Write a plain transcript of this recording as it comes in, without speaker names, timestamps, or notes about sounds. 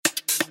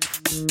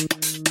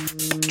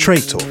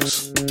Trade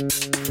Talks,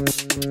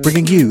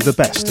 bringing you the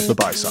best of the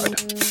buy side.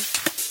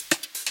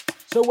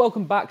 So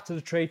welcome back to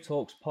the Trade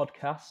Talks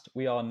podcast.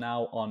 We are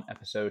now on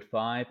episode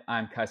 5.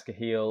 I'm Kais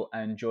Cahill,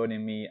 and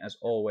joining me as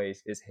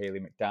always is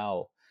Hayley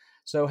McDowell.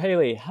 So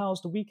Hayley,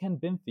 how's the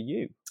weekend been for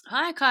you?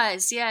 Hi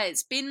guys, yeah,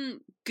 it's been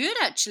good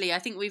actually. I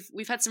think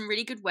we've had some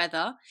really good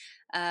weather,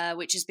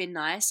 which has been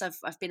nice.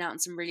 I've been out on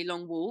some really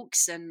long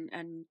walks and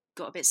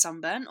got a bit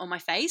sunburnt on my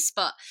face,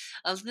 but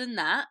other than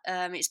that,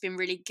 it's been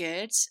really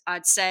good.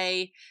 I'd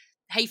say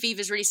hay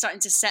fever's really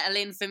starting to settle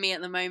in for me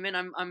at the moment.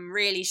 I'm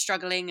really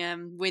struggling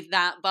with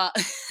that, but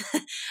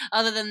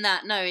other than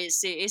that, no,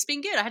 it's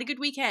been good. I had a good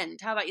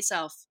weekend. How about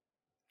yourself?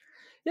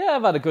 Yeah,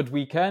 I've had a good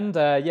weekend.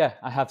 I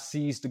have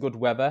seized the good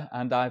weather,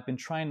 and I've been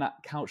trying that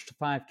Couch to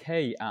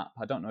 5K app.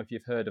 I don't know if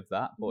you've heard of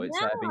that, but it's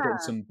been getting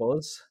some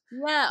buzz.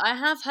 Yeah, I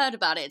have heard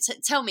about it.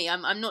 Tell me,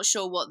 I'm not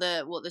sure what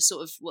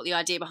the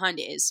idea behind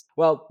it is.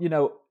 Well,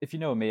 if you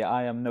know me,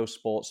 I am no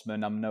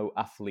sportsman, I'm no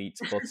athlete,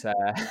 but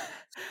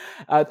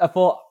I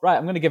thought, right,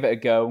 I'm going to give it a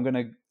go. I'm going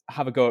to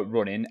have a go at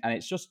running, and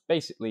it's just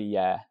basically,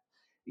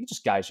 it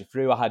just guides you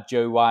through. I had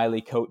Joe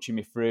Wiley coaching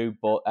me through,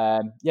 but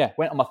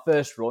went on my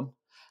first run.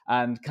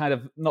 And kind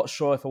of not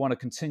sure if I want to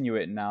continue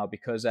it now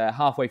because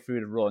halfway through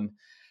the run,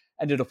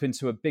 ended up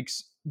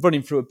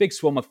running through a big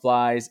swarm of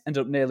flies,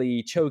 ended up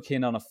nearly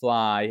choking on a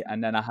fly.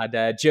 And then I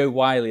had Joe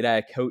Wiley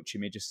there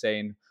coaching me, just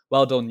saying,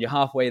 well done, you're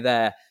halfway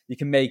there, you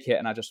can make it.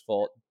 And I just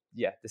thought,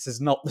 yeah, this is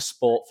not the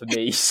sport for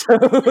me. So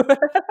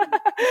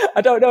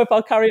I don't know if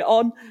I'll carry it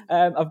on.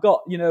 I've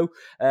got,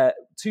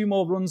 2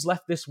 more runs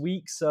left this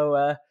week.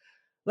 So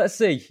let's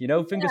see,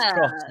 fingers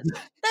crossed.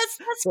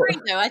 That's great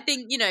though. I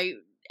think,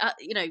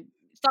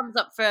 thumbs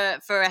up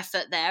for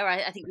effort there.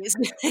 I think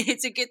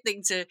it's a good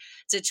thing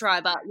to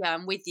try, but yeah,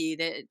 I'm with you.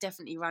 That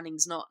definitely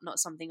running's not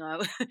something I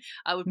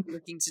would be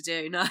looking to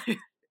do. No.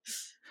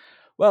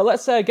 Well,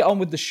 let's get on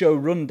with the show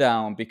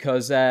rundown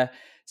because it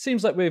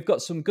seems like we've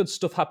got some good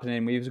stuff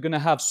happening. We're going to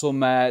have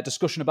some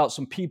discussion about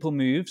some people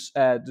moves.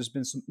 There's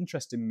been some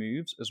interesting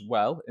moves as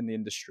well in the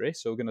industry,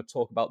 so we're going to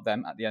talk about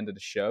them at the end of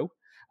the show.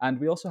 And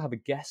we also have a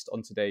guest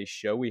on today's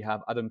show. We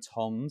have Adam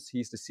Toms.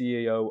 He's the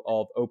CEO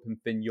of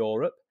OpenFin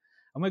Europe.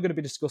 And we're going to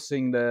be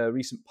discussing the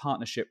recent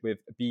partnership with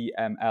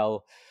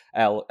BMLL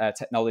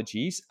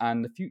Technologies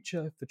and the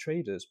future for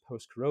traders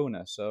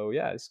post-corona. So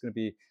yeah, it's going to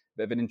be a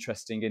bit of an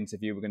interesting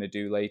interview we're going to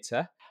do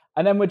later.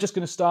 And then we're just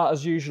going to start,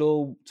 as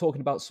usual,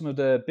 talking about some of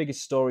the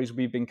biggest stories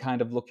we've been kind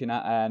of looking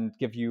at and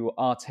give you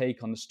our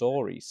take on the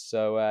stories.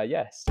 So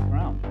stick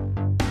around.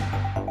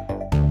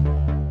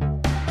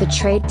 The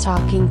Trade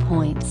Talking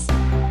Points.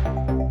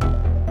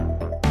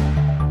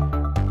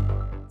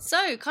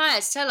 So,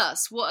 Kais, tell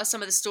us, what are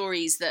some of the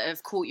stories that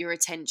have caught your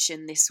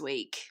attention this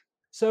week?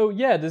 So,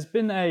 yeah, there's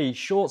been a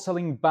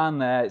short-selling ban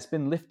there. It's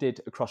been lifted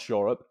across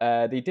Europe.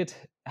 They did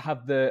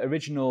have the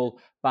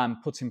original ban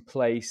put in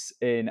place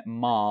in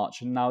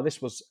March. And now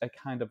this was a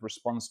kind of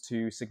response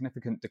to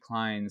significant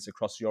declines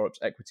across Europe's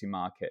equity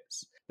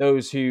markets.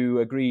 Those who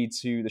agreed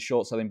to the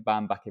short-selling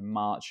ban back in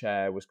March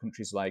was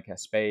countries like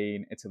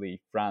Spain, Italy,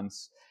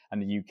 France,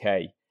 and the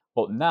UK.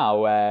 But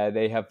now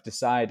they have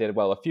decided,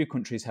 a few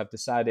countries have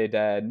decided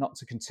not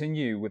to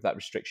continue with that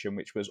restriction,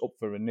 which was up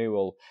for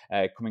renewal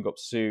coming up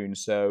soon.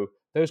 So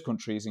those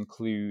countries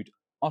include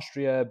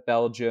Austria,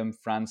 Belgium,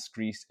 France,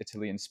 Greece,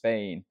 Italy, and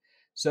Spain.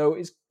 So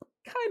it's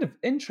kind of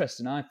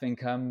interesting, I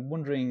think. I'm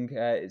wondering,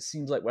 it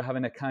seems like we're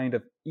having a kind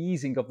of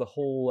easing of the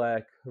whole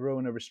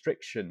corona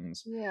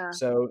restrictions. Yeah.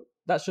 So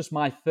that's just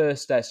my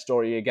first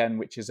story again,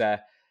 which is...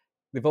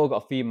 They've all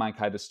got a theme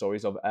kind of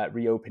stories of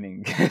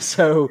reopening.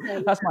 So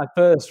that's my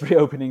first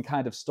reopening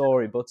kind of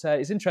story. But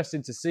it's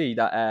interesting to see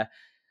that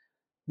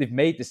they've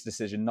made this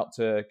decision not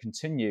to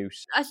continue.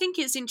 I think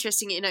it's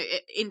interesting,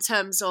 in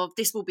terms of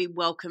this will be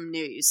welcome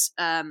news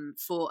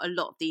for a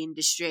lot of the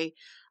industry.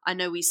 I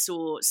know we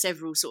saw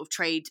several sort of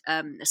trade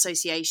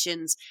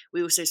associations.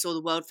 We also saw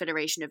the World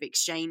Federation of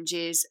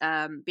Exchanges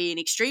being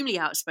extremely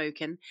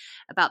outspoken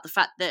about the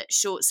fact that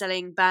short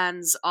selling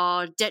bans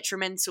are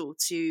detrimental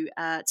to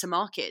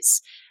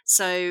markets.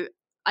 So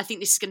I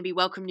think this is going to be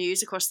welcome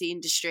news across the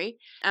industry.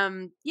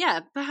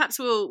 Perhaps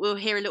we'll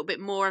hear a little bit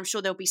more. I'm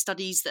sure there'll be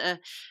studies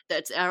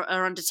that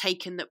are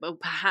undertaken that will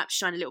perhaps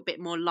shine a little bit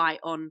more light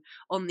on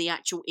the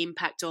actual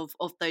impact of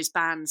those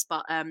bans.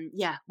 But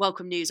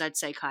welcome news, I'd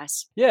say,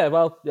 Kais. Yeah,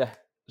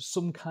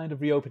 some kind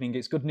of reopening.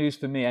 It's good news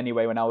for me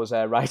anyway when I was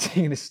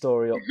writing this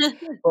story up.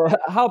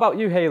 But how about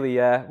you, Hayley?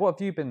 What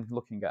have you been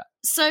looking at?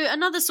 So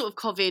another sort of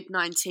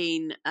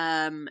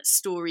COVID-19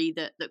 story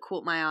that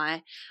caught my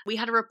eye. We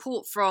had a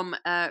report from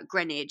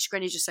Greenwich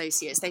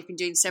Associates. They've been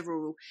doing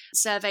several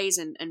surveys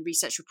and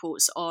research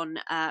reports on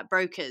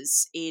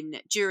brokers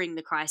during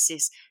the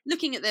crisis,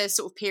 looking at the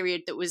sort of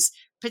period that was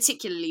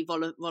particularly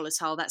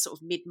volatile, that sort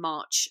of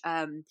mid-March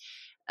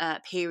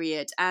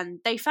period. And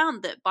they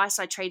found that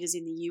buy-side traders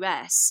in the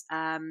US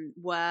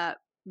were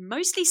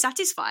mostly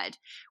satisfied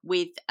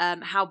with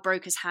how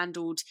brokers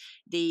handled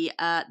the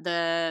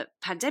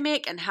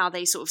pandemic and how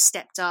they sort of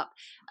stepped up.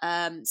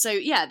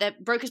 Their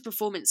brokers'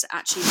 performance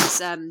actually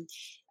was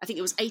I think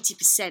it was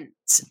 80%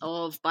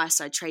 of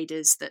buy-side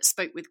traders that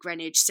spoke with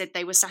Greenwich said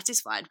they were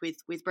satisfied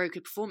with broker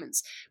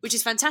performance, which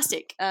is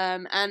fantastic.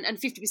 And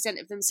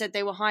 50% of them said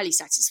they were highly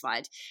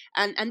satisfied.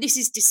 And this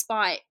is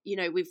despite,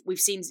 we've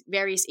seen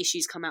various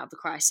issues come out of the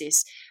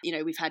crisis.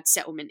 We've had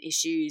settlement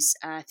issues,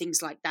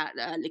 things like that,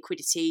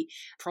 liquidity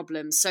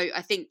problems. So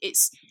I think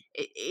it's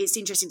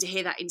interesting to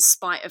hear that in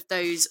spite of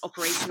those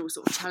operational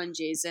sort of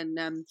challenges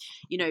and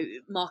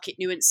market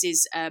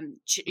nuances,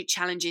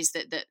 challenges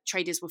that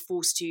traders were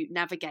forced to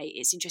navigate.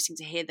 It's interesting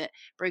to hear that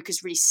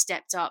brokers really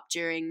stepped up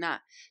during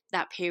that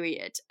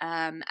period,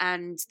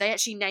 and they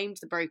actually named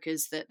the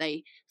brokers that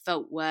they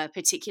felt were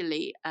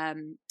particularly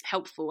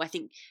helpful. I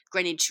think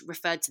Greenwich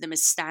referred to them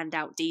as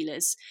standout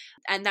dealers,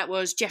 and that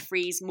was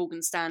Jefferies,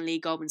 Morgan Stanley,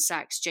 Goldman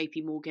Sachs,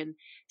 JP Morgan,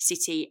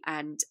 Citi,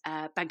 and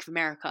Bank of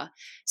America.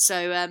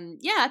 So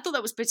I thought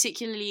that was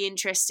particularly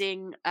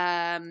interesting.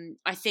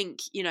 I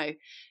think,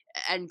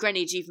 and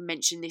Greenwich even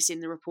mentioned this in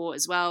the report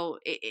as well,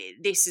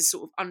 this has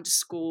sort of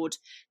underscored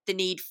the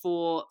need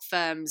for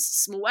firms,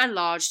 small and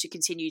large, to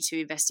continue to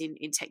invest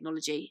in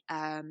technology.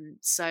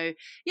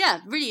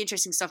 Really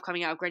interesting stuff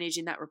coming out of Greenwich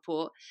in that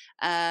report.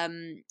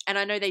 And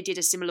I know they did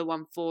a similar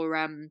one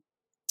for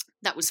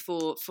that was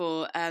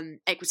for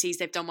equities.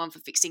 They've done one for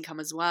fixed income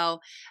as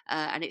well,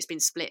 and it's been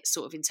split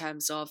sort of in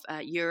terms of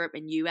Europe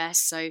and US.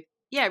 So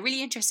yeah,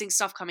 really interesting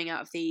stuff coming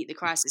out of the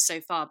crisis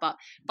so far. But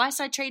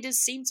buy-side traders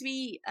seem to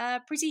be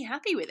pretty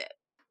happy with it.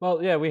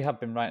 Well, yeah, we have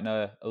been writing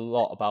a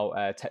lot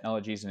about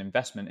technologies and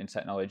investment in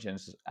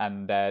technologies.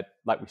 And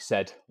like we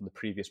said on the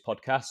previous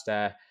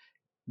podcast,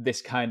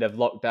 this kind of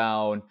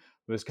lockdown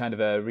was kind of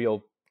a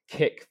real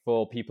kick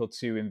for people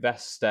to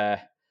invest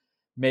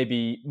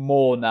maybe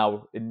more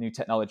now in new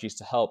technologies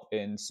to help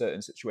in certain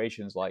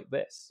situations like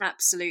this.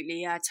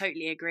 Absolutely, I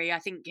totally agree. I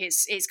think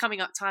it's coming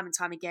up time and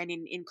time again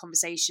in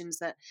conversations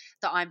that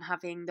I'm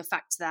having, the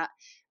fact that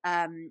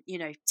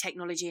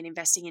technology and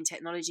investing in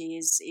technology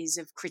is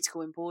of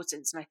critical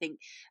importance. And I think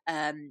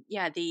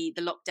the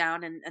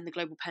lockdown and the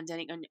global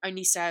pandemic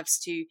only serves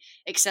to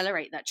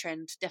accelerate that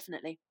trend,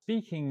 definitely.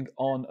 Speaking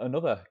on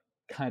another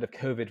kind of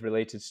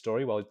COVID-related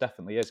story, well, it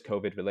definitely is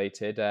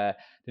COVID-related. The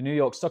New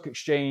York Stock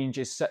Exchange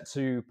is set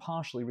to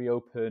partially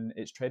reopen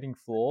its trading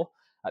floor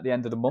at the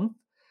end of the month.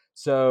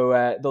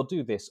 So they'll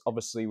do this,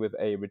 obviously, with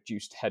a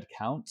reduced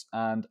headcount.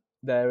 And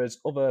there is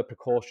other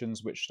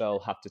precautions which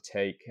they'll have to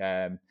take.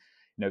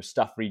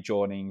 Staff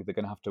rejoining, they're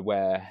going to have to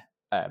wear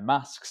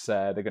masks.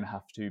 They're going to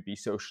have to be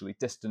socially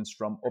distanced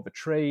from other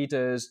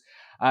traders.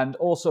 And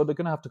also, they're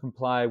going to have to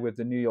comply with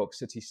the New York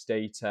City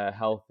State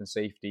health and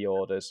safety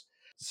orders.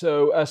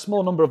 So a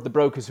small number of the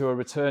brokers who are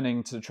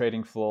returning to the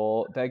trading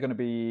floor, they're going to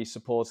be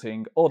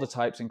supporting order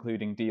types,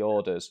 including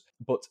deorders.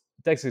 But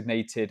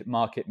designated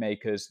market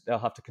makers, they'll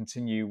have to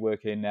continue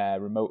working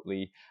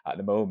remotely at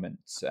the moment.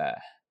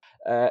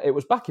 It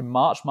was back in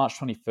March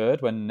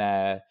 23rd, when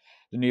the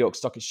New York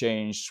Stock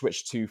Exchange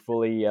switched to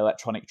fully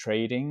electronic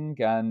trading.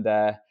 And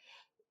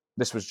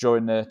this was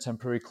during the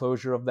temporary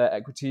closure of their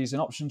equities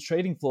and options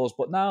trading floors.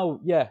 But now,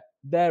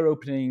 they're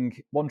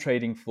opening one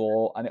trading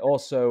floor. And it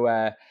also...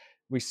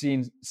 we've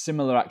seen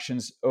similar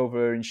actions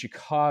over in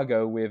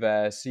Chicago with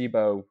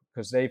Cboe,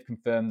 because they've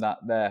confirmed that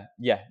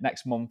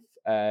next month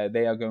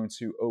they are going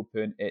to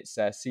open its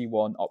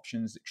C1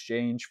 options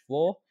exchange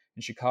floor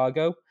in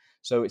Chicago.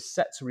 So it's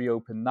set to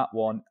reopen that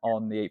one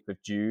on the 8th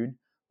of June.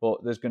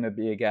 But there's going to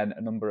be, again,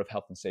 a number of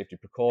health and safety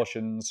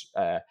precautions,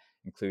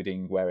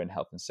 including wearing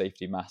health and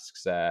safety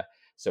masks,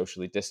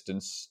 socially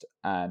distanced,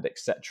 and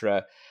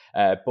etc.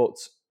 But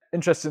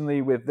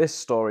interestingly, with this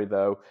story,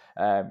 though,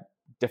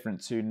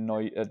 different to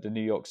the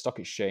New York Stock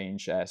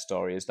Exchange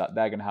story, is that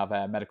they're going to have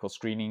medical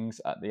screenings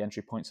at the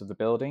entry points of the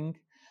building.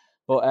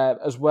 But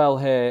as well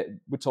here,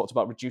 we talked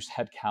about reduced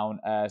headcount.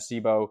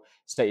 Cboe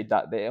stated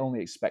that they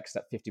only expects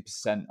that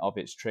 50% of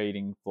its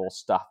trading floor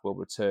staff will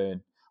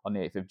return on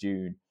the 8th of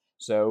June.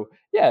 So,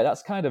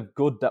 that's kind of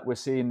good that we're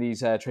seeing these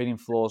trading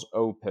floors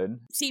open.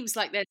 Seems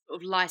like there's sort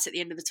of light at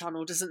the end of the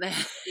tunnel, doesn't there?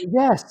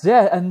 Yes,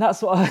 and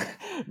that's what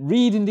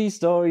reading these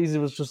stories, it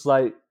was just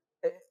like,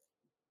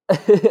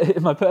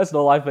 my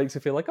personal life makes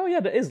me feel like,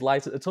 there is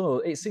light at the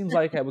tunnel. It seems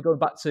like we're going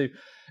back to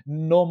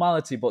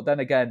normality, but then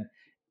again,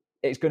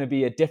 it's going to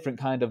be a different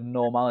kind of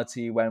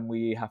normality when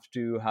we have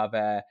to have,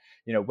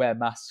 wear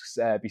masks,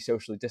 be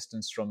socially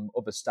distanced from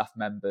other staff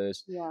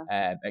members,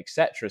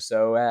 etc.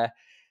 So,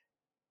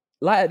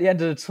 light at the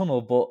end of the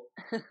tunnel, but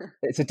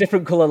it's a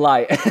different colour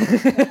light.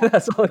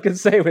 That's all I can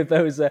say with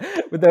those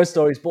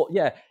stories. But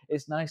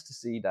it's nice to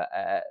see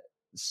that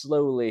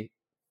slowly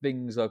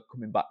things are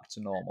coming back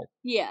to normal.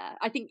 Yeah,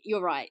 I think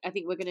you're right. I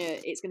think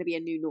it's gonna be a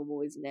new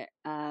normal, isn't it?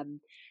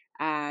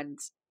 And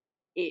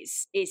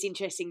it's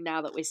interesting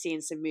now that we're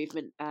seeing some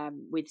movement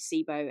with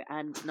Cboe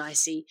and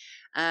NYSE.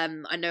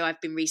 I know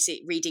I've been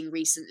reading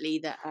recently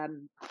that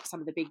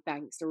some of the big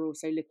banks are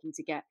also looking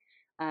to get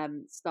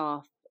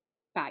staff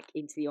back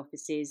into the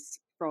offices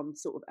from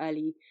sort of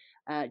early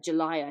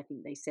July, I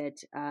think they said,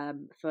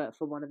 for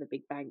one of the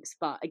big banks.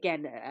 But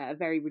again, a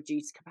very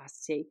reduced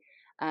capacity.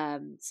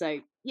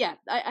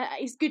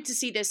 It's good to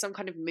see there's some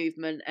kind of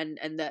movement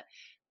and that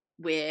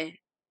we're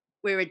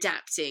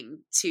adapting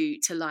to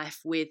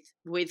life with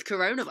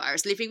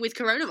coronavirus, living with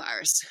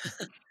coronavirus.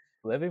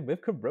 Living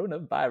with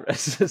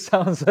coronavirus.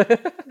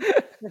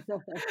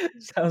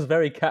 Sounds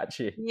very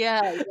catchy.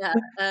 Yeah.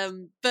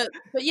 But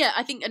yeah,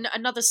 I think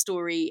another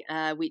story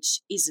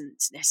which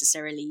isn't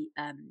necessarily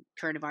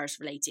coronavirus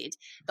related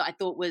that I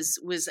thought was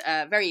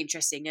very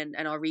interesting,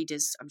 and our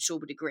readers I'm sure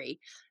would agree.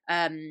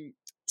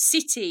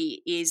 Citi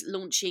is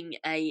launching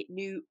a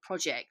new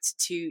project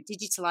to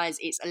digitalize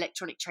its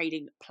electronic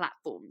trading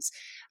platforms.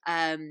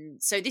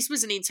 So this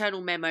was an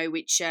internal memo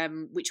which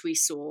we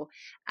saw,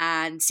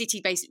 and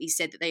Citi basically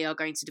said that they are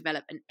going to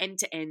develop an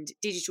end-to-end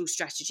digital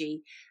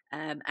strategy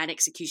and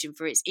execution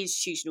for its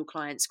institutional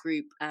clients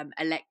group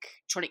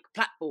electronic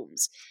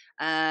platforms.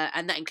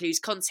 And that includes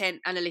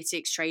content,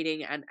 analytics,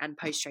 trading, and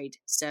post-trade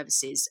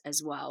services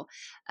as well.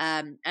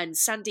 And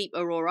Sandeep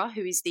Arora,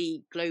 who is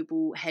the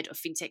Global Head of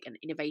FinTech and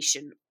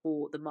Innovation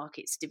for the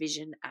Markets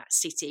Division at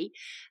Citi,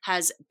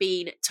 has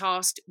been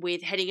tasked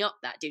with heading up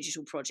that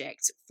digital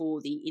project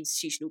for the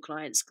institutional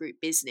clients group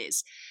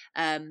business.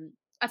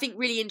 I think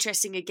really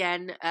interesting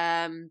again,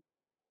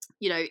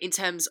 in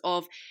terms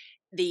of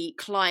the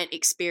client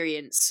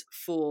experience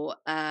for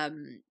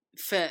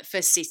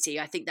Citi.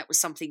 I think that was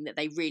something that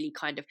they really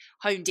kind of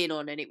honed in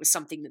on, and it was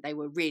something that they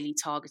were really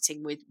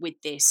targeting with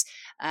this.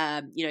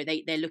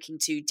 They're looking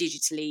to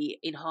digitally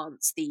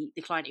enhance the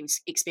client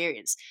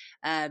experience,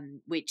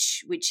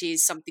 which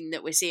is something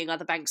that we're seeing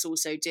other banks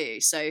also do.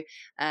 So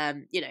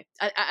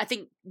I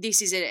think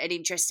this is an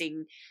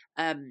interesting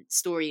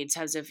story in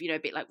terms of, a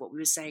bit like what we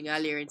were saying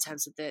earlier in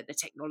terms of the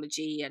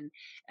technology,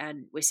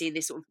 and we're seeing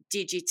this sort of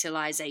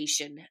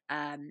digitalization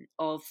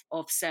of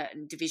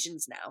certain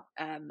divisions now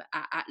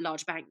at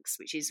large banks,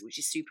 which is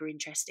super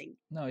interesting.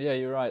 No, yeah,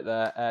 you're right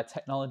there.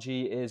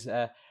 Technology is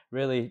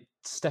really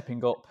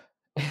stepping up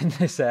in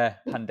this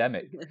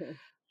pandemic.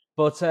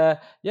 But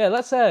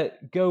let's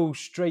go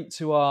straight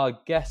to our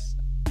guest.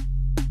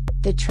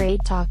 The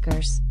Trade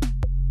Talkers.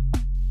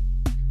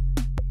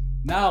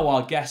 Now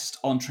our guest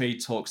on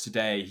Trade Talks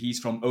today, he's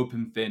from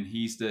OpenFin.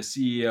 He's the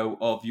CEO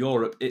of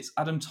Europe. It's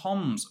Adam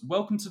Toms.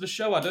 Welcome to the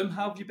show, Adam.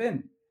 How have you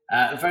been?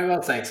 Very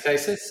well, thanks,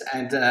 Casis,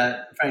 and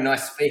very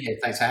nice to be here.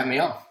 Thanks for having me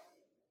on.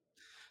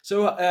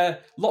 So,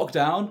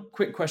 lockdown,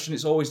 quick question.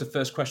 It's always the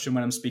first question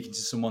when I'm speaking to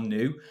someone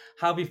new.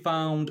 How have you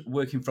found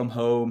working from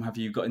home? Have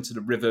you got into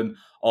the rhythm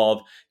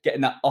of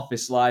getting that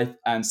office life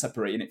and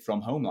separating it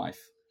from home life?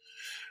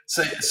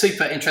 So,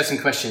 super interesting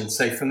question.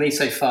 So for me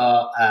so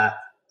far,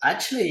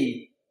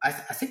 I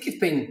think it's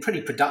been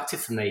pretty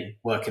productive for me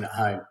working at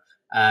home.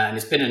 And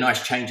it's been a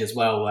nice change as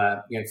well.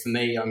 For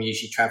me, I'm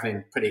usually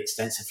traveling pretty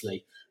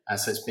extensively.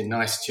 So it's been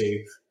nice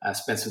to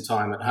spend some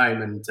time at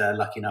home, and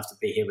lucky enough to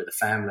be here with the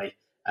family,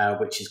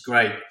 which is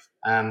great.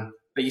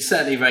 But you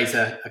certainly raise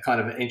a kind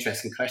of an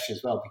interesting question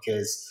as well,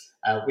 because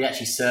we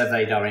actually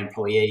surveyed our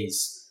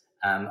employees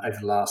over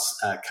the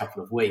last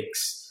couple of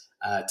weeks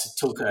to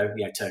talk,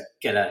 to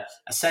get a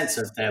sense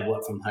of their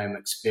work from home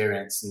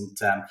experience.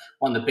 And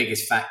one of the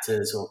biggest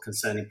factors or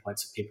concerning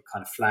points that people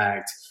kind of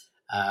flagged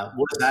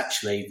was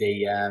actually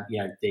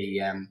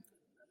the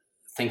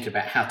thinking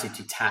about how to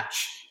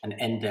detach and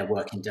end their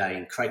working day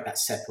and create that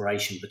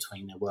separation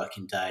between their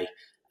working day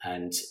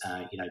and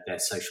their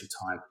social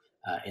time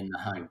in the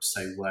home.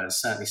 So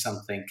certainly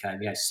something,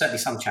 certainly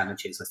some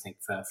challenges, I think,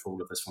 for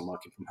all of us from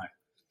working from home.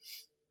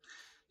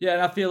 Yeah,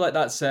 and I feel like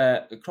that's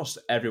across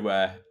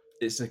everywhere.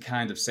 It's the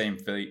kind of same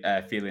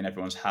feeling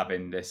everyone's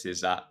having. This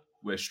is that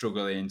we're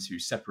struggling to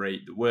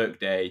separate the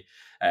workday,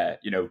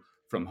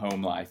 from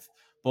home life.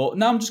 But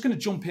now I'm just going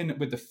to jump in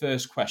with the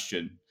first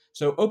question.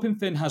 So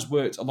OpenFin has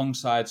worked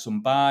alongside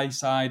some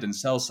buy-side and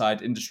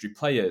sell-side industry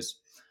players.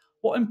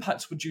 What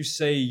impact would you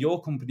say your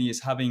company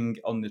is having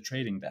on the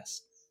trading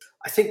desk?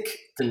 I think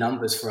the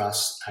numbers for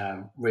us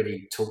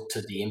really talk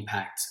to the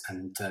impact,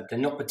 and they're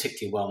not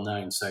particularly well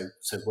known, so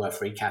worth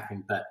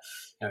recapping. But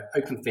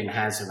OpenFin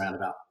has around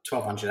about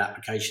 1,200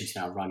 applications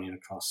now running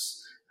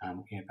across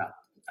about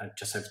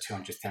just over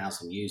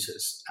 200,000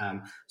 users.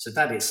 So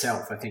that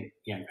itself, I think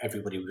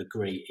everybody would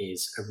agree,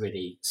 is a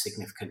really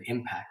significant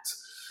impact.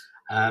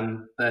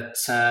 But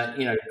at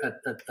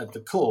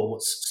the core,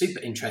 what's super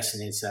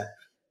interesting is that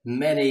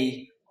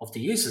many of the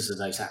users of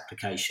those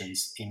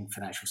applications in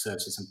financial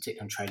services, and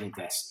particularly on trading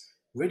desks,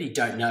 really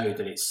don't know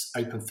that it's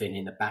OpenFin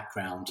in the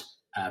background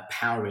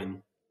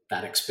powering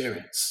that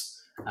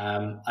experience.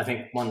 I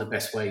think one of the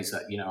best ways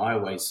that I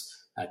always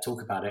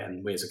talk about it,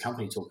 and we as a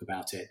company talk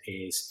about it,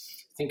 is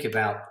think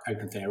about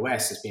OpenFin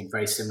OS as being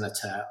very similar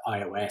to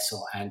iOS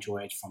or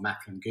Android from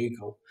Apple and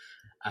Google.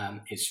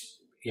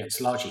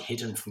 It's largely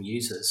hidden from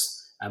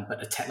users,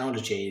 but the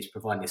technology is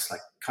providing this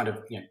kind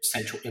of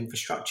central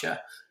infrastructure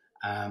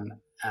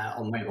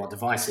on mobile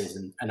devices,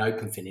 and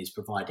OpenFin is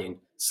providing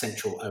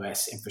central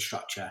OS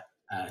infrastructure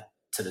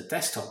to the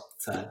desktop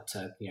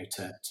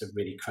to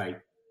really create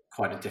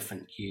quite a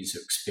different user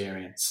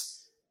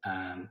experience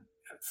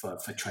for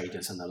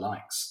traders and the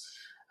likes.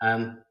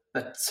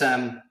 But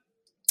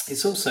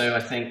it's also,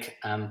 I think,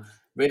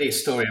 really a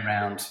story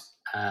around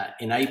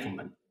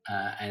enablement.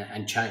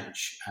 and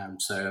change.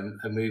 So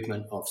a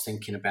movement of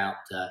thinking about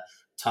the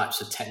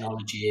types of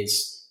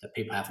technologies that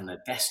people have on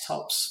their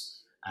desktops,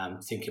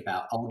 think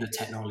about older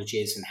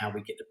technologies and how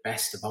we get the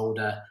best of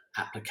older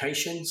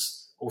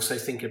applications. Also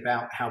think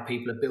about how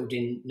people are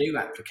building new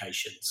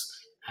applications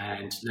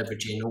and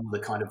leveraging all the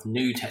kind of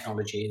new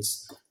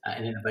technologies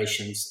and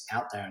innovations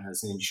out there. And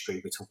as an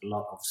industry, we talk a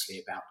lot,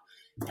 obviously,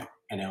 about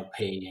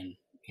NLP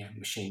and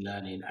machine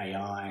learning,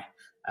 AI,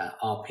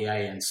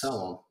 RPA, and so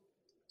on.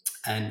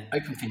 And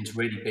OpenFin's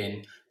really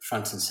been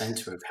front and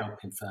center of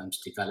helping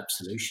firms develop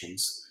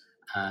solutions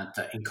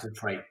that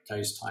incorporate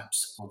those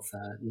types of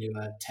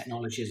newer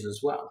technologies as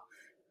well.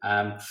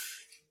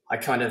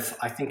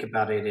 I think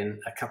about it in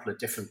a couple of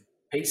different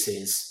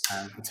pieces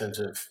in terms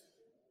of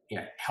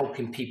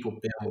helping people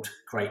build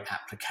great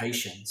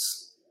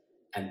applications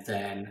and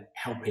then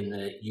helping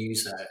the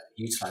user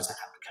utilize that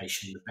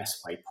application in the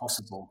best way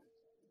possible.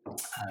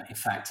 In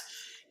fact,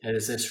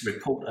 there's this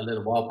report a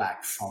little while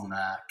back from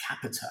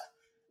Capita,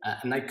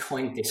 and they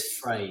coined this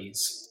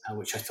phrase,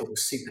 which I thought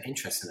was super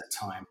interesting at the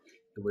time.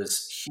 It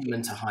was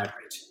human to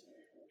hybrid.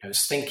 It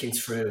was thinking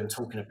through and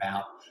talking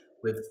about,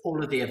 with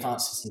all of the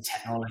advances in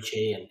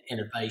technology and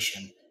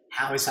innovation,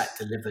 how is that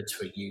delivered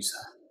to a user?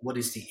 What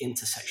is the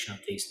intersection of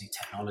these new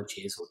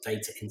technologies or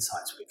data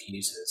insights with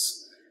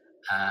users?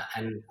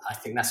 And I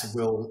think that's a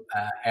real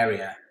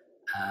area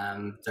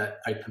that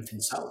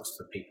OpenFin solves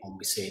for people, and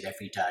we see it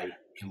every day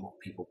in what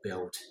people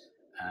build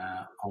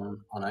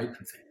on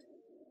OpenFin.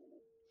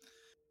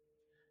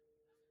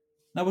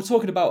 Now, we're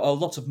talking about a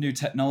lot of new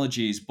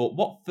technologies, but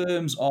what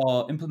firms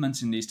are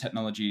implementing these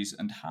technologies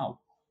and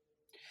how?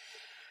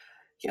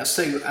 Yeah,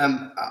 so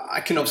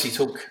I can obviously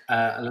talk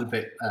a little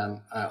bit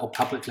or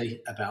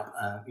publicly about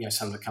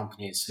some of the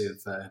companies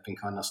who've been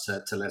kind enough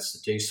to let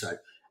us do so.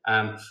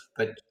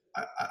 But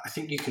I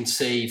think you can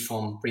see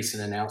from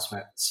recent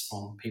announcements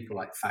from people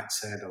like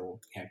FactSet or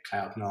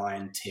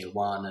Cloud9, Tier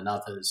 1 and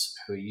others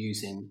who are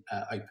using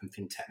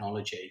OpenFin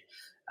technology,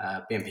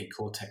 BNP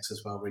Cortex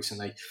as well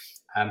recently,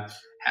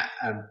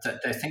 that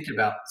they're thinking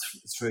about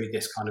through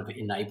this kind of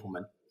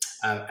enablement.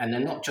 And they're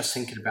not just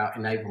thinking about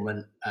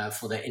enablement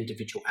for their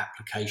individual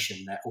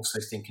application, they're also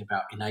thinking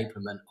about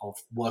enablement of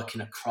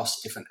working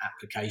across different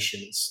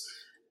applications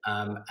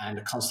and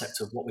a concept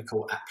of what we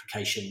call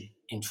application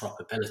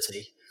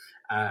interoperability.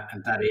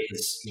 And that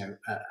is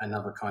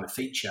another kind of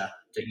feature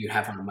that you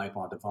have on a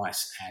mobile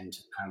device. And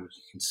you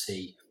can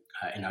see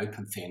in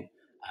OpenFin,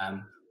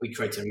 we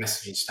created a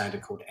messaging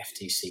standard called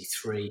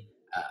FTC3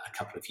 a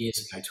couple of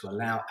years ago to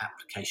allow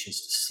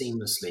applications to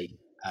seamlessly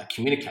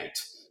communicate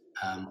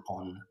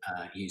on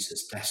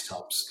users'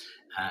 desktops,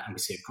 and we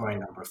see a growing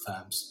number of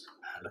firms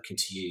looking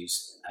to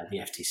use the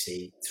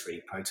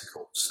FTC3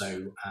 protocol.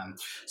 So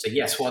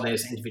yes, while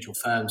there's individual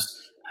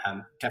firms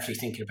definitely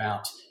thinking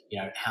about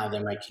how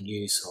they're making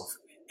use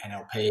of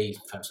NLP,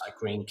 firms like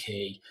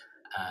Greenkey,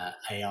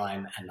 AI,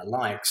 and the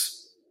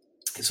likes,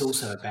 it's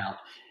also about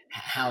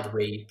how do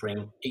we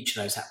bring each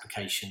of those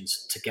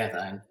applications together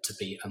and to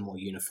be a more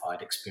unified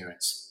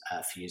experience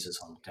for users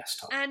on the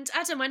desktop. And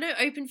Adam, I know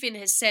OpenFin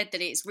has said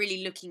that it's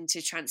really looking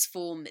to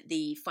transform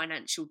the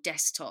financial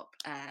desktop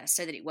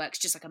so that it works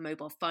just like a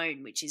mobile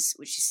phone, which is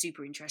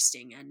super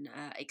interesting and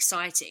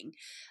exciting.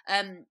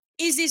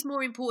 Is this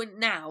more important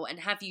now, and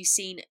have you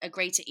seen a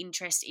greater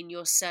interest in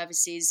your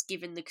services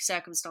given the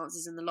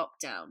circumstances and the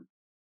lockdown?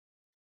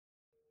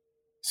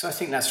 So I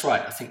think that's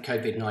right. I think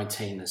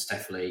COVID-19 has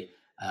definitely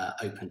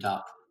opened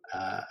up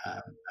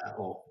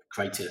or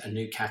created a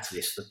new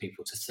catalyst for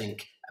people to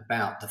think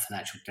about the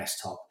financial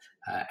desktop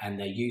and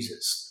their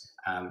users.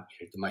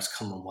 The most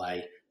common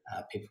way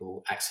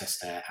people access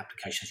their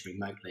applications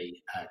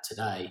remotely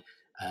today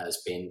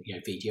has been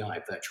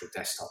VDI, virtual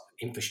desktop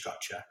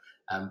infrastructure.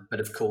 But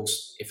of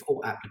course, if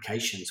all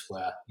applications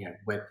were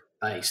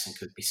web-based and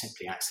could be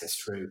simply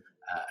accessed through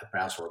a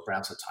browser or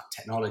browser-type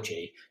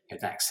technology,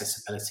 that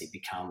accessibility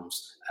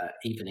becomes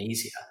even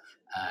easier.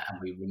 And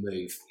we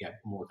remove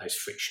more of those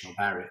frictional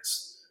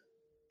barriers.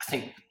 I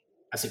think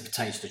as it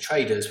pertains to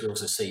traders, we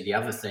also see the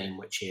other thing,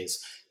 which is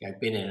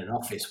being in an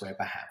office where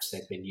perhaps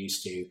they've been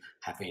used to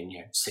having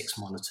 6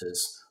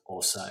 monitors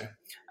or so,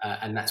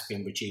 and that's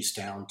been reduced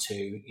down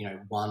to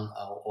 1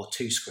 or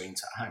 2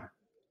 screens at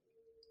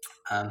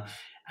home.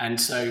 And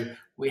so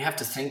we have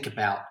to think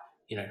about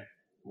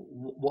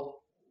what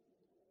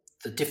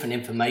the different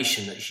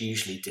information that's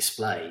usually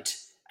displayed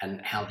and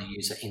how the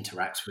user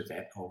interacts with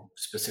it, or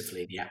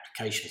specifically the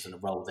applications and the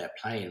role they're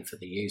playing for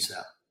the user,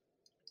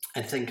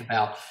 and think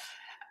about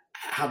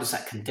how does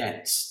that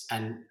condense.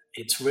 And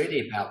it's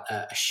really about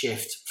a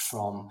shift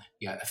from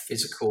a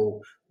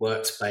physical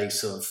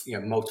workspace of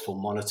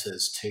multiple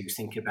monitors to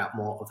thinking about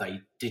more of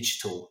a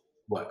digital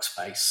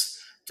workspace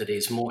that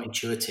is more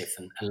intuitive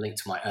and linked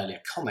to my earlier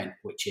comment,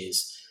 which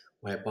is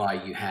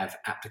whereby you have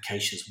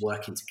applications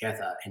working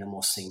together in a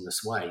more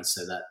seamless way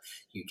so that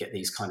you get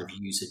these kind of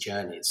user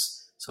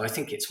journeys. So I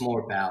think it's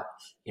more about,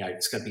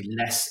 it's going to be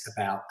less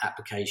about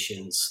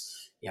applications,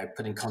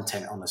 putting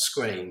content on a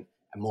screen,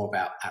 and more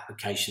about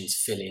applications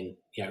filling,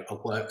 a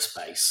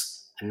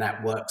workspace, and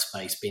that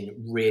workspace being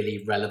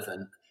really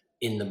relevant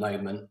in the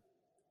moment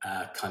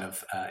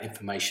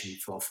information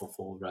for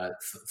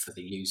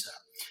the user.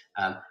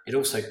 It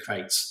also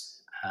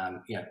creates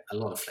a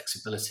lot of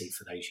flexibility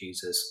for those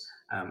users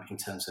in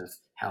terms of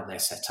how they're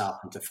set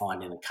up and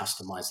defining and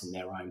customizing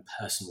their own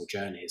personal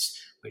journeys,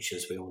 which,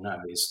 as we all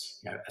know,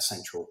 is a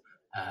central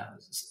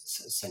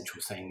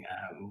thing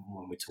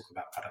when we talk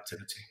about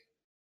productivity.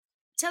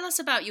 Tell us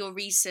about your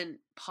recent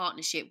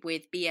partnership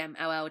with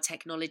BMLL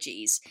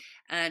Technologies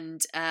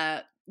and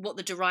what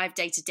the Derived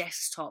Data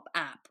Desktop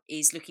app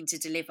is looking to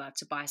deliver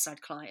to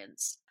buy-side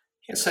clients.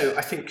 Yeah, so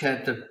I think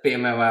the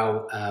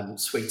BMLL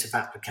suite of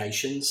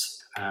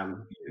applications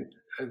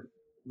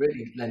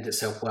really lend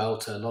itself well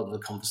to a lot of the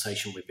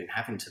conversation we've been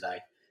having today.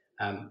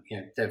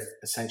 They've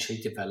essentially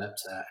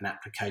developed an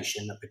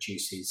application that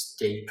produces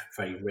deep,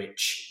 very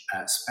rich,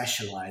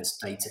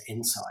 specialized data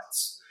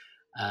insights.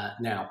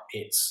 Now,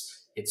 it's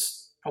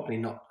probably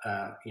not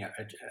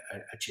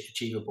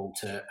achievable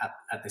to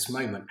at this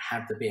moment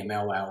have the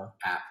BMLL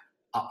app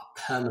up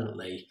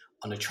permanently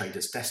on a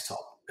trader's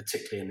desktop,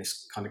 particularly in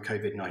this kind of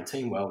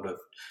COVID-19 world of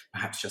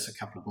perhaps just a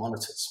couple of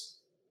monitors.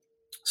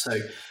 So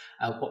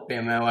what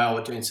BMLL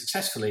are doing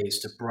successfully is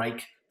to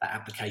break that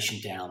application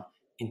down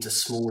into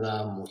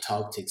smaller, more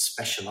targeted,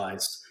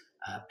 specialized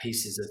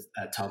pieces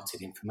of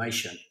targeted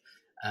information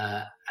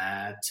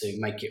to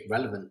make it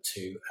relevant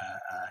to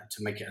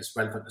make it as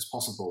relevant as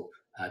possible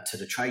to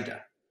the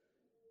trader.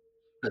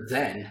 But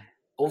then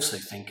also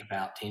think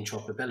about the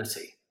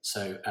interoperability.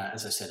 So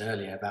as I said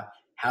earlier, about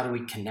how do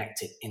we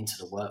connect it into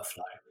the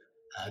workflow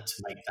to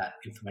make that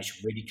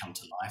information really come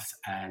to life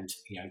and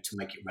to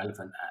make it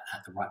relevant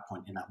at the right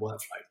point in that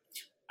workflow.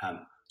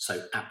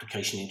 So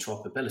application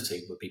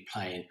interoperability would be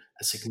playing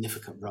a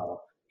significant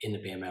role in the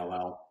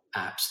BMLL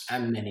apps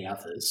and many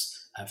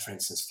others, for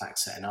instance,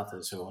 FactSet and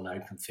others who are on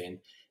OpenFin,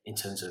 in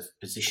terms of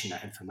positioning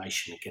that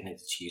information and getting it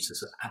to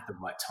users at the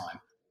right time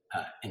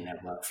in their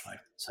workflow.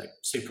 So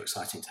super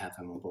exciting to have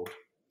them on board.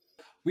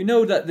 We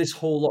know that this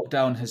whole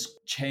lockdown has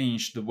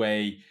changed the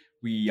way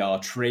we are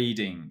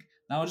trading.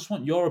 Now, I just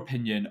want your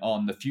opinion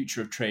on the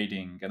future of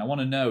trading. And I want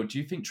to know, do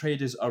you think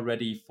traders are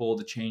ready for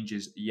the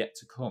changes yet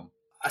to come?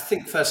 I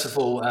think, first of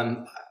all,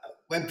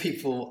 when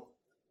people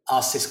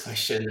ask this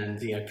question, and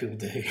people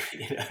do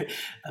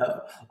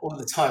all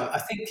the time, I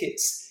think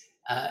it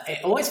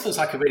always feels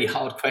like a really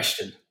hard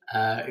question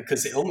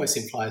because it almost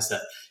implies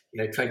that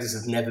traders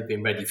have never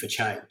been ready for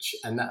change,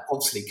 and that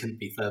obviously couldn't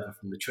be further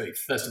from the truth.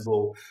 First of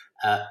all,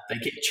 they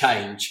get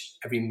change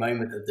every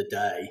moment of the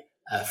day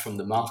from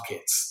the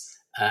markets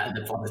and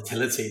the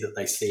volatility that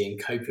they see in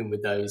coping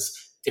with those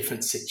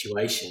different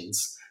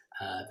situations.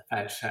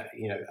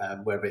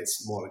 Whether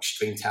it's more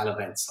extreme tail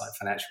events like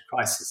financial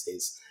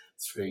crises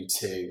through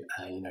to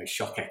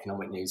shock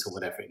economic news or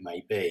whatever it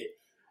may be.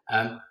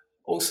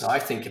 Also, I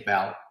think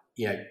about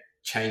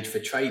change for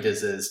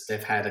traders as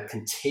they've had a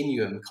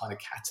continuum kind of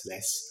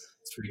catalyst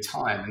through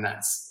time, and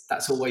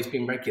that's always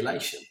been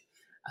regulation.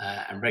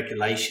 And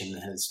regulation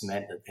has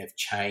meant that they've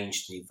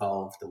changed and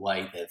evolved the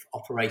way they've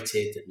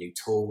operated, the new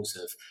tools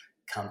have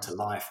come to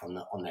life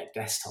on their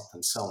desktop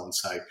and so on.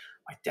 So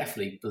I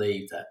definitely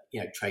believe that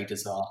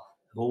traders have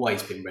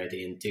always been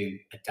ready and do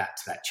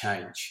adapt to that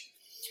change.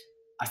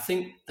 I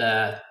think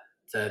the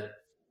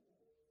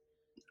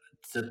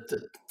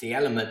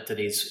element that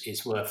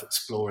is worth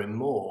exploring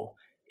more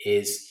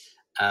is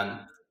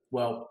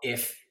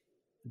if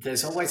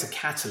there's always a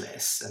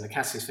catalyst, and the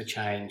catalyst for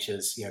change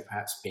has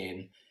perhaps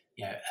been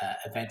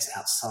events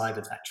outside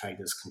of that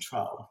trader's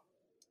control.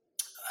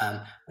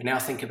 We now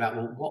think about,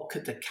 what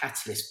could the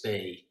catalyst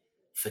be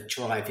for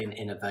driving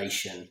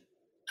innovation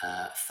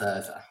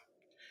further?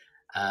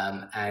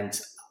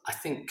 And I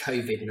think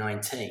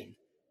COVID-19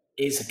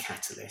 is a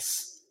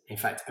catalyst, in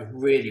fact, a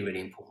really, really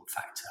important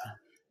factor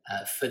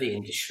for the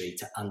industry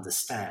to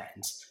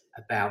understand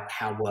about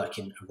how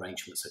working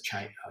arrangements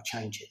are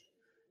changing.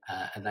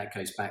 And that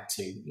goes back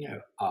to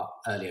our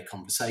earlier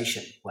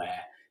conversation,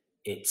 where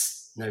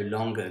it's no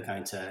longer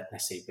going to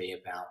necessarily be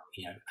about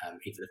either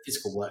the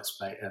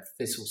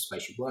physical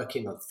space you work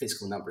in or the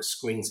physical number of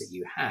screens that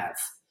you have,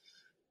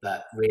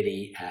 but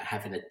really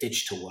having a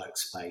digital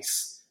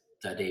workspace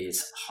that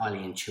is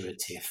highly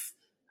intuitive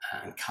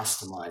and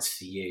customized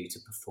for you to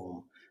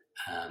perform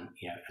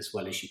as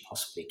well as you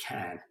possibly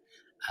can,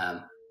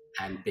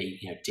 and be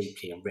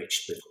deeply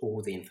enriched with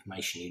all the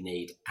information you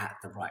need at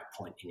the right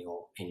point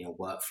in your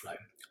workflow.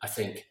 I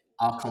think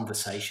our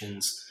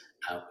conversations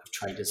with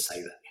traders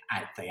say that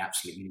they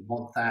absolutely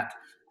want that.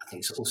 I think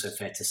it's also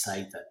fair to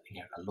say that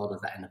a lot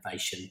of that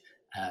innovation,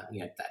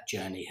 that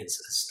journey has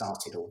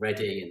started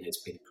already, and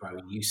there's been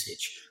growing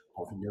usage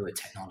of newer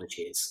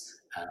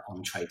technologies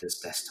on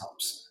traders'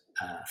 desktops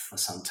for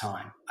some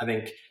time. I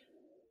think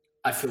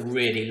I feel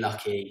really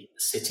lucky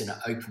sitting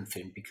at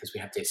OpenFin because we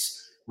have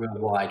this real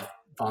wide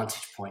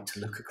vantage point to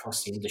look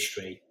across the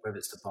industry, whether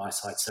it's the buy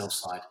side, sell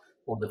side,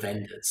 or the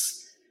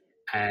vendors.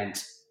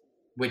 And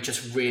we're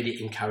just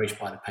really encouraged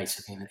by the pace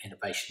of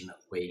innovation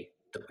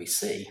that we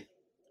see,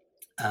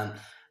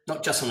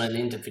 not just on an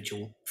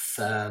individual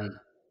firm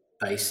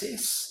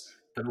basis,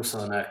 but also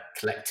on a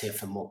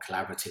collective and more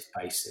collaborative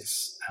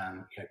basis,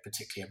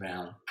 particularly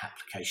around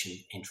application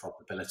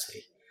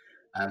interoperability.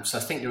 So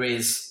I think there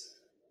is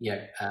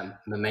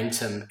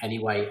momentum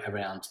anyway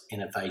around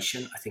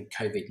innovation. I think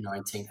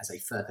COVID-19 as a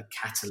further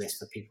catalyst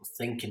for people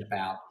thinking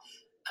about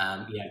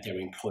their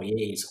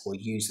employees or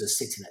users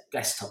sitting at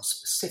desktops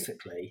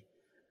specifically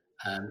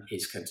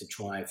is going to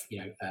drive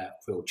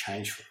real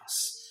change for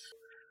us.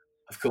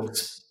 Of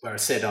course, where I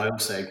said I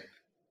also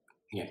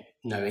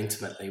know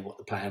intimately what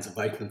the plans of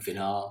OpenFin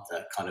are,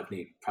 the kind of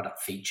new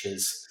product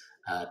features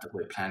that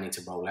we're planning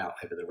to roll out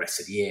over the rest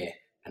of the year,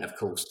 and of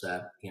course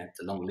the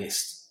long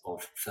list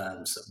of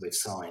firms that we've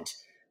signed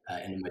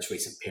in the most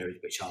recent period,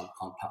 which aren't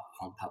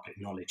public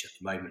knowledge at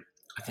the moment.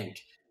 I think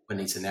when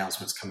these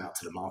announcements come out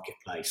to the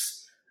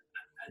marketplace,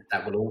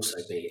 that will also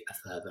be a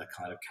further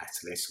kind of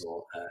catalyst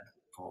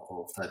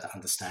or further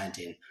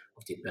understanding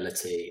of the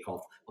ability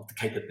of the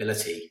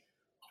capability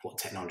of what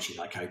technology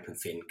like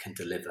OpenFin can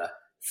deliver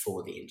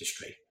for the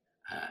industry.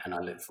 And I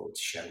look forward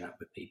to sharing that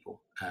with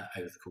people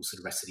over the course of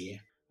the rest of the year.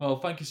 Well,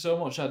 thank you so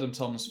much, Adam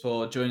Toms,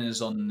 for joining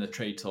us on the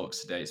Trade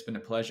Talks today. It's been a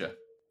pleasure.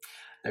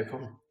 No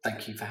problem.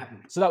 Thank you for having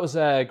me. So that was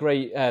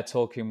great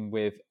talking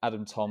with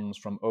Adam Toms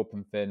from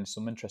OpenFin.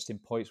 Some interesting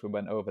points we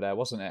went over there,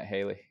 wasn't it,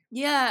 Hayley?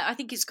 Yeah, I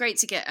think it's great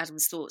to get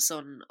Adam's thoughts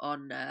on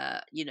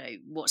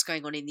what's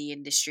going on in the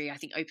industry. I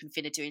think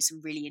OpenFin are doing some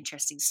really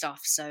interesting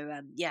stuff. So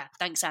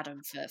thanks,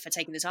 Adam, for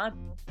taking the time.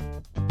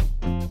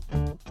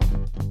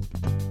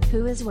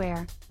 Who is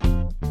where?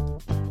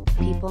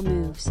 People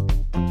moves.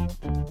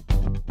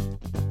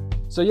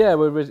 So yeah,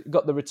 we've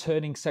got the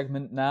returning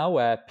segment now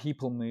where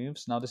People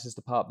Moves. Now this is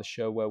the part of the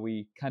show where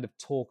we kind of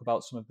talk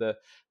about some of the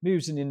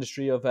moves in the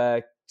industry of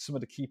some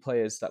of the key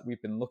players that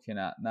we've been looking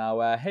at.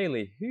 Now,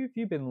 Hayley, who have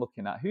you been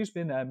looking at? Who's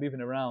been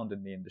moving around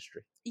in the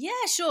industry?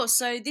 Yeah, sure.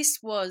 So this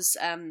was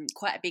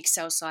quite a big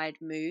sell-side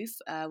move,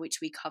 which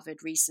we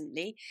covered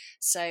recently.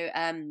 So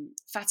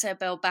Fateh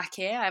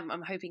Belbakir,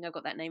 I'm hoping I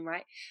got that name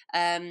right.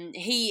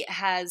 He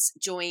has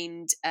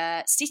joined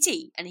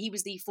Citi, and he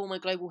was the former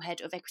global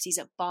head of equities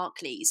at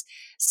Barclays.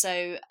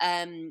 So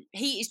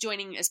he is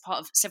joining as part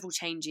of several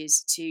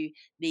changes to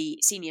the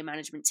senior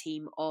management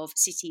team of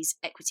Citi's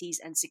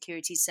Equities and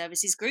Securities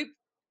Services Group.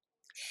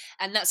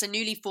 And that's a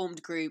newly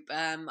formed group.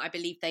 I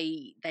believe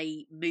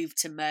they moved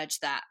to merge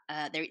that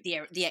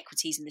the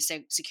equities and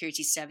the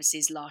securities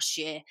services last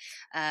year,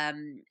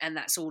 and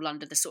that's all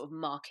under the sort of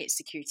market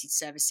securities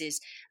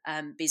services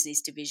business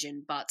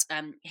division. But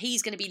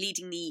he's going to be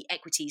leading the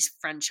equities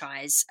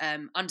franchise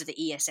under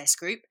the ESS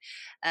group,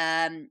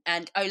 and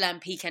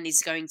Olan Pekan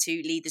is going to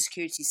lead the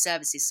securities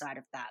services side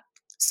of that.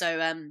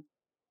 So.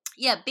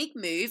 Big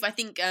move. I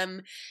think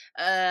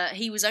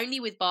he was only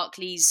with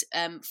Barclays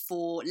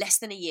for less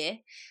than a year,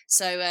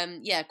 so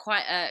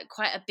quite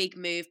a big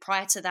move.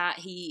 Prior to that,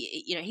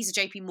 he's a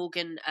JP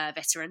Morgan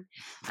veteran,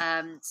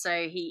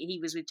 so he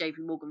was with JP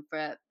Morgan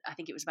for I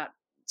think it was about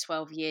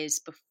 12 years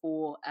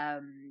before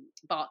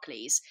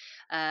Barclays.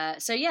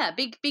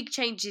 Big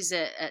changes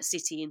at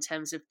Citi in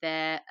terms of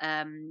their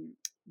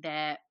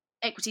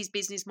equities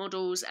business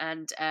models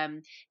and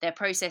their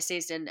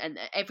processes and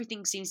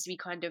everything seems to be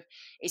kind of,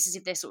 it's as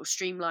if they're sort of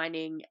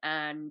streamlining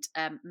and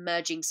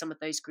merging some of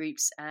those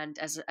groups, and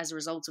as a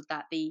result of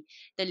that the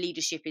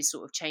leadership is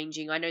sort of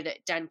changing. I know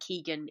that Dan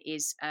Keegan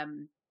is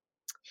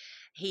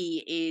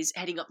he is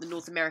heading up the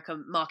North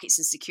American Markets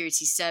and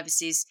Securities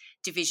Services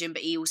division,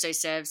 but he also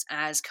serves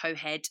as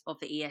co-head of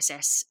the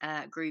ESS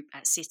group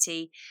at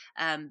Citi.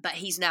 But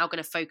he's now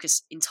going to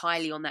focus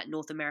entirely on that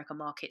North American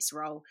markets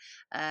role.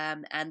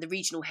 And the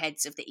regional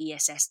heads of the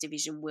ESS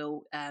division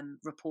will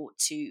report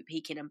to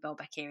Pekan and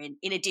Belbakir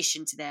in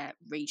addition to their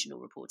regional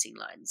reporting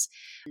lines.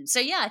 So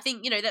I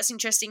think, that's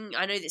interesting.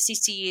 I know that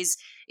Citi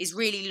is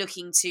really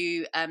looking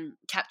to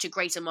capture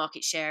greater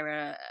market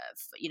share,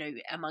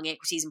 among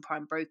equities and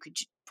prime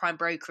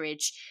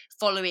brokerage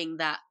following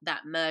that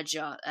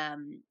merger,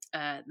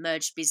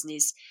 merged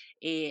business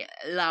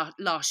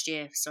last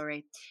year.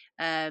 Sorry.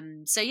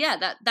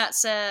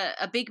 That's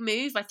a big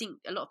move. I think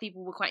a lot of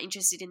people were quite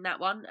interested in that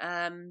one.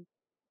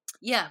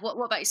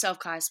 What about yourself,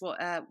 Kais? What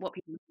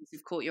people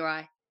have caught your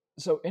eye?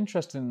 So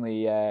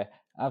interestingly, I'm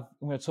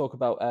going to talk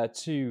about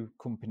two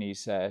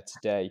companies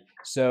today.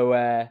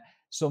 So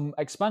some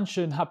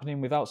expansion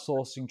happening with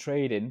outsourcing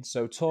trading.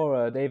 So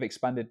Tora, they've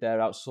expanded their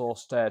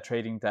outsourced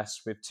trading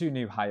desks with two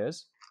new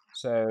hires.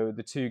 So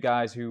the two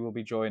guys who will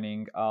be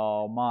joining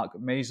are Mark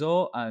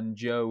Mazur and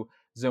Joe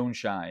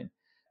Zoneshine.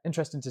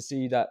 Interesting to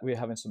see that we're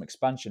having some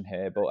expansion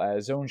here, but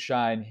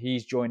Zoneshine,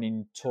 he's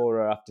joining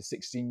Tora after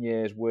 16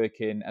 years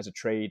working as a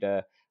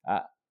trader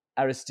at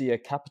Aristia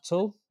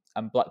Capital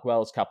and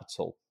Blackwell's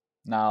Capital.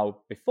 Now,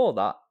 before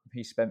that,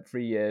 he spent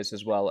 3 years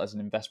as well as an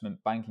investment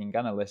banking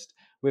analyst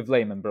with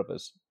Lehman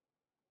Brothers.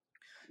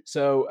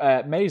 So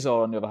Mazur,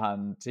 on the other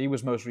hand, he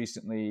was most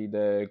recently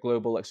the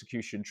global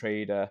execution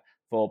trader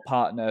for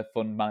Partner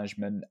Fund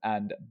Management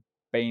and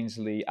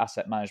Bainsley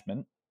Asset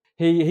Management.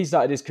 He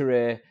started his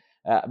career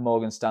at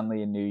Morgan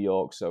Stanley in New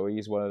York, so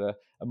he's a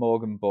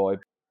Morgan boy.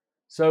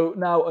 So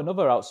now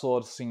another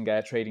outsourcing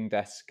trading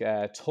desk,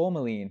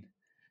 Tourmaline.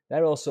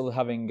 they're also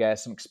having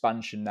some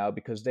expansion now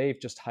because they've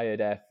just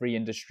hired 3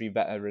 industry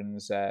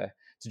veterans to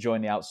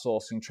join the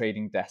outsourcing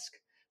trading desk.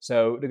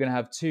 So they're going to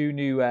have 2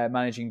 new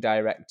managing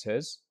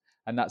directors,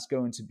 and that's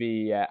going to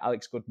be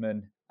Alex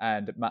Goodman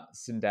and Matt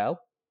Sindel.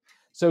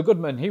 So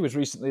Goodman, he was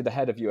recently the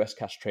head of US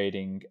cash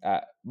trading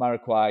at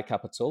Maraquai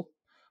Capital,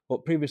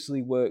 but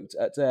previously worked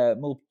at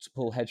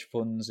multiple hedge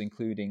funds,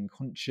 including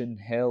Hutchinson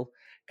Hill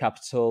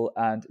Capital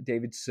and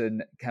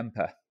Davidson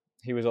Kemper.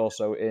 He was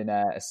also in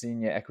a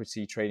senior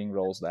equity trading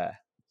roles there.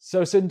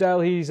 So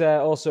Sindel, he's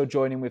also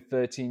joining with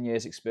 13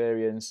 years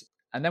experience.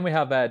 And then we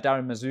have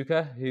Darren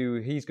Mazuka,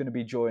 who he's going to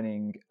be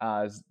joining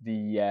as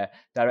the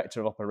director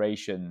of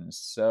operations.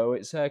 So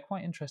it's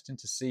quite interesting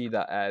to see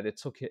that they're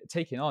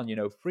taking on,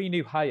 3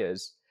 new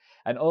hires,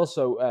 and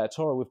also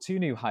Toro with 2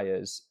 new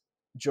hires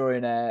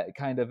during a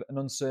kind of an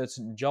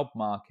uncertain job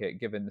market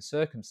given the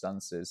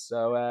circumstances.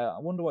 So I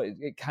wonder what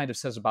it kind of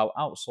says about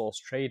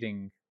outsourced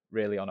trading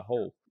really on a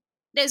whole.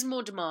 There's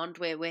more demand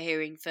we're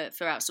hearing for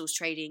outsourced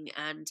trading,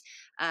 and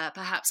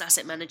perhaps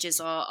asset managers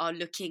are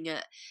looking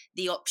at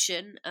the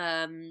option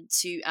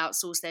to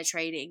outsource their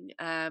trading,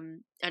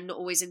 and not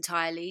always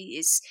entirely.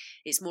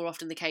 It's more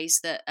often the case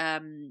that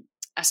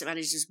asset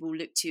managers will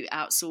look to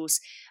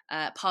outsource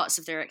parts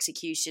of their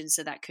execution.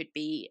 So that could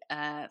be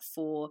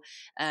for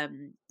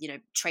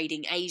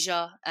trading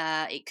Asia.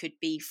 It could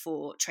be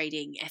for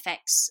trading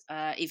FX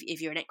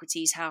if you're an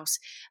equities house.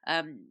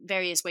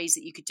 Various ways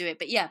that you could do it.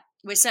 But yeah,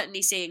 we're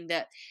certainly seeing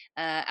that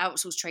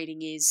outsourced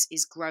trading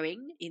is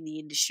growing in the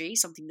industry,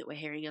 something that we're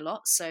hearing a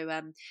lot.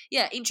 So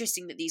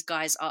interesting that these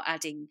guys are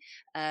adding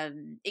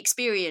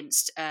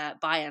experienced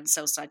buy and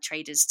sell side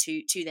traders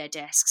to their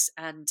desks.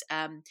 And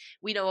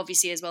we know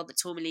obviously as well that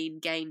Tourmaline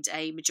gained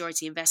a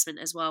majority investment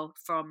as well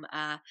from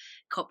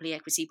Copley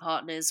Equity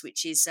Partners,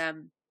 which is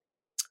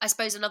I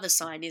suppose another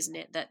sign, isn't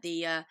it, that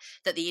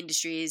the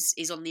industry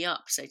is on the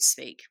up, so to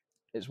speak.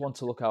 It's one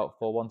to look out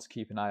for, one to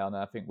keep an eye on.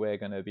 I think we're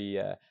going to be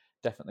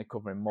definitely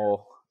covering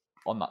more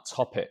on that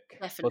topic.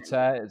 Definitely.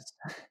 But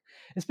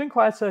it's been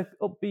quite an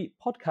upbeat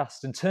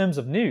podcast in terms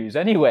of news.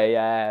 Anyway,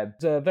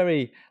 it's a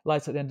very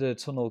light at the end of the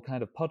tunnel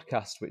kind of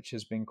podcast, which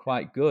has been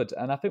quite good.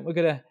 And I think we're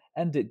going to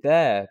end it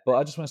there. But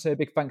I just want to say a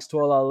big thanks to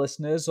all our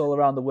listeners all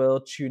around the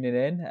world tuning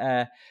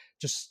in.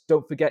 Just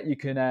don't forget you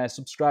can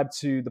subscribe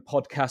to the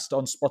podcast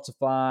on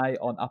Spotify,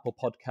 on Apple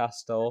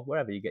Podcast, or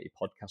wherever you get your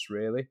podcasts,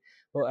 really.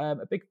 But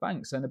a big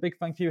thanks, and a big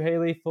thank you,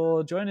 Hayley,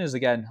 for joining us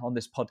again on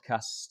this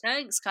podcast.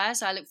 Thanks,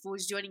 Kais. I look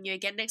forward to joining you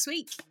again next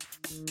week.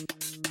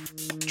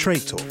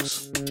 Trade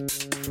Talks,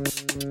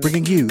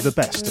 bringing you the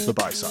best of the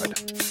buy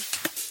side.